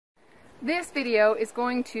This video is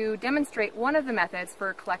going to demonstrate one of the methods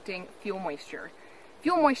for collecting fuel moisture.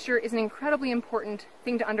 Fuel moisture is an incredibly important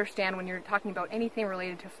thing to understand when you're talking about anything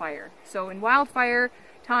related to fire. So in wildfire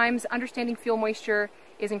times, understanding fuel moisture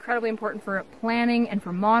is incredibly important for planning and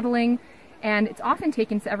for modeling, and it's often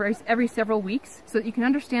taken every several weeks so that you can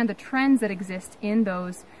understand the trends that exist in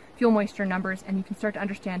those fuel moisture numbers, and you can start to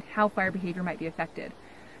understand how fire behavior might be affected.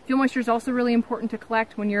 Fuel moisture is also really important to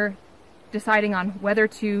collect when you're deciding on whether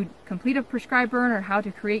to complete a prescribed burn or how to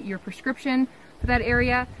create your prescription for that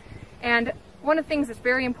area. And one of the things that's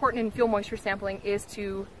very important in fuel moisture sampling is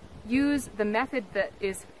to use the method that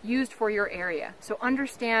is used for your area. So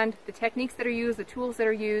understand the techniques that are used, the tools that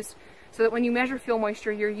are used, so that when you measure fuel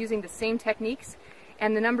moisture, you're using the same techniques,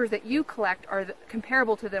 and the numbers that you collect are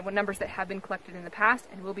comparable to the numbers that have been collected in the past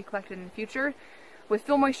and will be collected in the future. With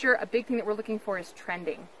fuel moisture, a big thing that we're looking for is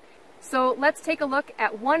trending. So let's take a look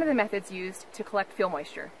at one of the methods used to collect fuel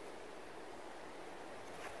moisture.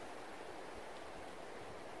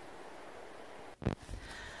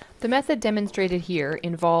 The method demonstrated here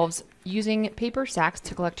involves using paper sacks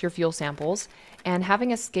to collect your fuel samples and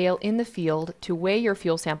having a scale in the field to weigh your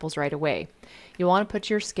fuel samples right away. You'll want to put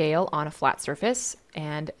your scale on a flat surface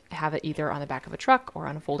and have it either on the back of a truck or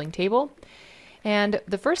on a folding table. And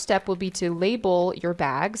the first step will be to label your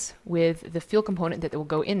bags with the fuel component that will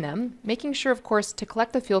go in them, making sure, of course, to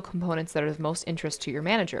collect the fuel components that are of most interest to your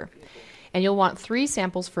manager. And you'll want 3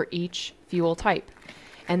 samples for each fuel type.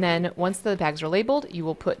 And then once the bags are labeled, you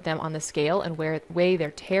will put them on the scale and weigh their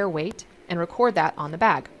tare weight and record that on the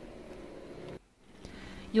bag.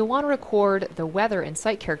 You'll want to record the weather and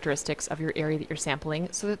site characteristics of your area that you're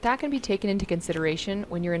sampling so that that can be taken into consideration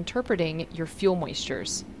when you're interpreting your fuel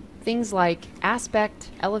moistures. Things like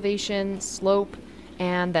aspect, elevation, slope,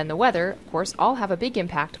 and then the weather, of course, all have a big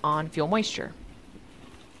impact on fuel moisture.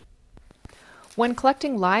 When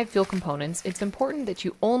collecting live fuel components, it's important that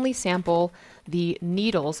you only sample the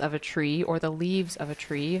needles of a tree or the leaves of a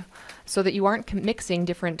tree so that you aren't mixing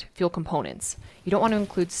different fuel components. You don't want to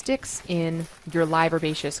include sticks in your live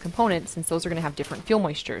herbaceous components since those are going to have different fuel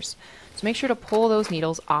moistures. So make sure to pull those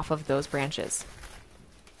needles off of those branches.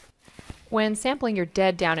 When sampling your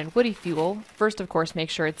dead, down, and woody fuel, first of course make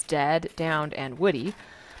sure it's dead, downed, and woody,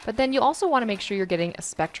 but then you also want to make sure you're getting a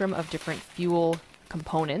spectrum of different fuel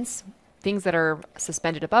components, things that are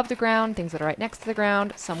suspended above the ground, things that are right next to the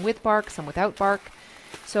ground, some with bark, some without bark.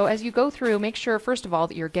 So as you go through, make sure first of all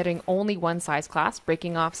that you're getting only one size class,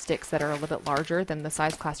 breaking off sticks that are a little bit larger than the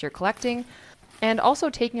size class you're collecting, and also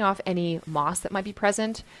taking off any moss that might be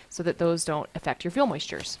present so that those don't affect your fuel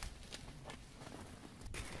moistures.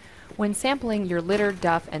 When sampling your litter,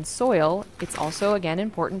 duff, and soil, it's also, again,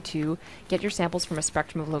 important to get your samples from a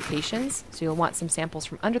spectrum of locations. So you'll want some samples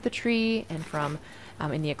from under the tree and from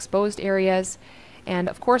in the exposed areas. And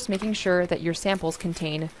of course, making sure that your samples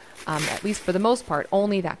contain, at least for the most part,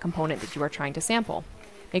 only that component that you are trying to sample.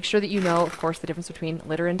 Make sure that you know, of course, the difference between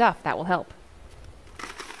litter and duff. That will help.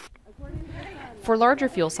 For larger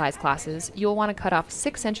fuel size classes, you'll want to cut off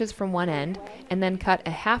 6 inches from one end and then cut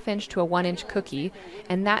a 1/2 inch to a 1 inch cookie,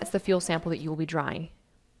 and that's the fuel sample that you will be drawing.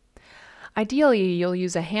 Ideally, you'll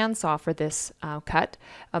use a handsaw for this cut,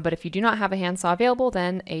 but if you do not have a handsaw available,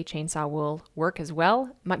 then a chainsaw will work as well.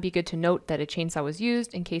 It might be good to note that a chainsaw was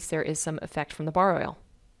used in case there is some effect from the bar oil.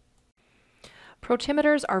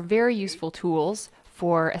 Protimeters are very useful tools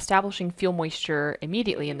for establishing fuel moisture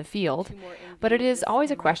immediately in the field, but it is always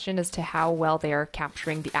a question as to how well they are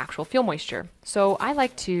capturing the actual fuel moisture. So I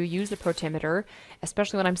like to use the protimeter,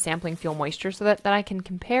 especially when I'm sampling fuel moisture, so that I can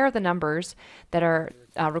compare the numbers that are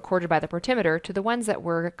recorded by the protimeter to the ones that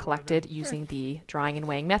were collected using the drawing and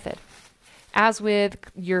weighing method. As with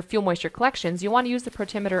your fuel moisture collections, you want to use the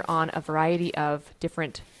protimeter on a variety of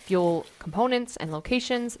different fuel components and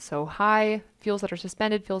locations, so high, fuels that are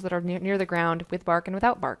suspended, fuels that are near the ground, with bark and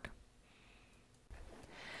without bark.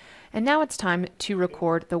 And now it's time to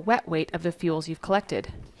record the wet weight of the fuels you've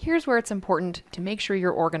collected. Here's where it's important to make sure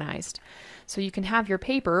you're organized. So you can have your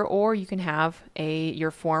paper, or you can have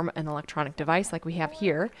your form, an electronic device like we have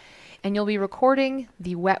here, and you'll be recording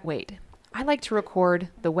the wet weight. I like to record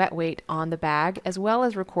the wet weight on the bag, as well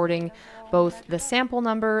as recording both the sample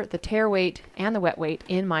number, the tare weight, and the wet weight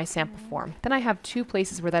in my sample form. Then I have 2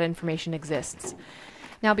 places where that information exists.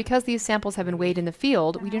 Now, because these samples have been weighed in the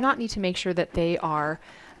field, we do not need to make sure that they are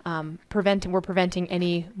we're preventing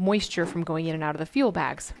any moisture from going in and out of the fuel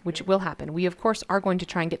bags, which will happen. We, of course, are going to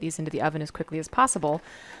try and get these into the oven as quickly as possible,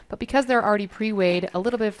 but because they're already pre-weighed, a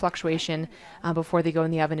little bit of fluctuation before they go in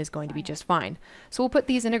the oven is going to be just fine. So we'll put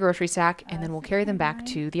these in a grocery sack, and then we'll carry them back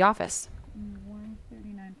to the office.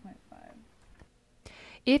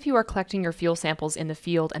 If you are collecting your fuel samples in the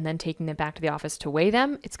field and then taking them back to the office to weigh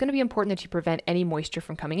them, it's going to be important that you prevent any moisture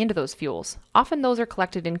from coming into those fuels. Often those are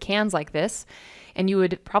collected in cans like this, and you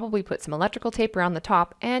would probably put some electrical tape around the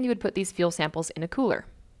top, and you would put these fuel samples in a cooler.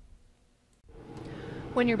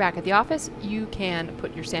 When you're back at the office, you can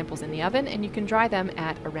put your samples in the oven and you can dry them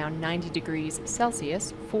at around 90 degrees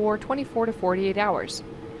Celsius for 24 to 48 hours.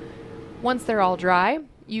 Once they're all dry,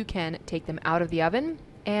 you can take them out of the oven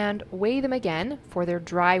and weigh them again for their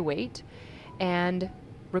dry weight and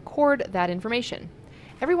record that information.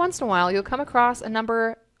 Every once in a while, you'll come across a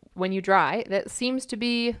number when you dry that seems to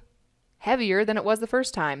be heavier than it was the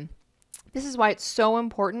first time. This is why it's so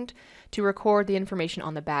important to record the information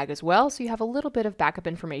on the bag as well, so you have a little bit of backup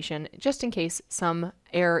information just in case some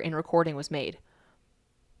error in recording was made.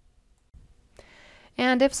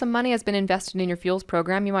 And if some money has been invested in your fuels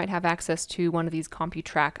program, you might have access to one of these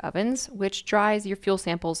CompuTrack ovens, which dries your fuel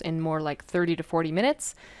samples in more like 30 to 40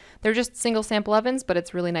 minutes. They're just single sample ovens, but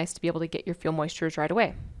it's really nice to be able to get your fuel moistures right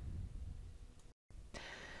away.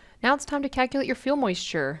 Now it's time to calculate your fuel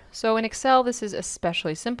moisture. So in Excel, this is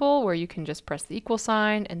especially simple, where you can just press the equal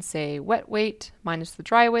sign and say wet weight minus the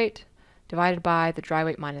dry weight divided by the dry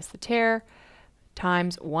weight minus the tare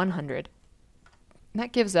times 100. And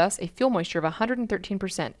that gives us a fuel moisture of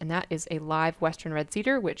 113%, and that is a live Western red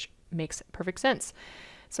cedar, which makes perfect sense.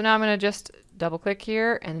 So now I'm going to just double click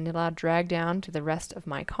here and it'll drag down to the rest of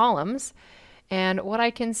my columns. And what I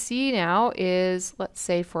can see now is, let's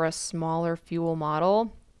say for a smaller fuel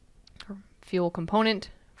model, fuel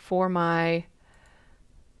component for my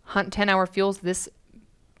 10-hour fuels, this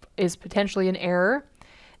is potentially an error.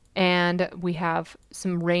 And we have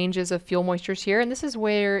some ranges of fuel moistures here. And this is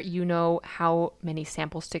where you know how many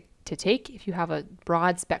samples to take. If you have a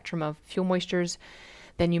broad spectrum of fuel moistures,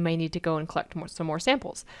 then you may need to go and collect some more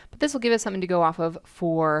samples. But this will give us something to go off of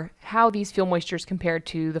for how these fuel moistures compared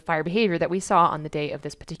to the fire behavior that we saw on the day of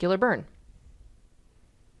this particular burn.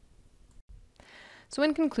 So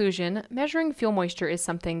in conclusion, measuring fuel moisture is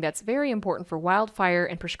something that's very important for wildfire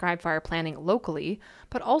and prescribed fire planning locally,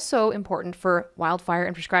 but also important for wildfire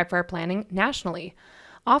and prescribed fire planning nationally.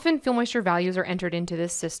 Often fuel moisture values are entered into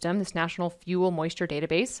this system, this National Fuel Moisture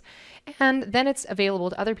Database, and then it's available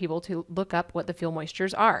to other people to look up what the fuel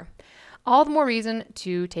moistures are. All the more reason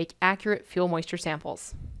to take accurate fuel moisture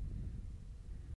samples.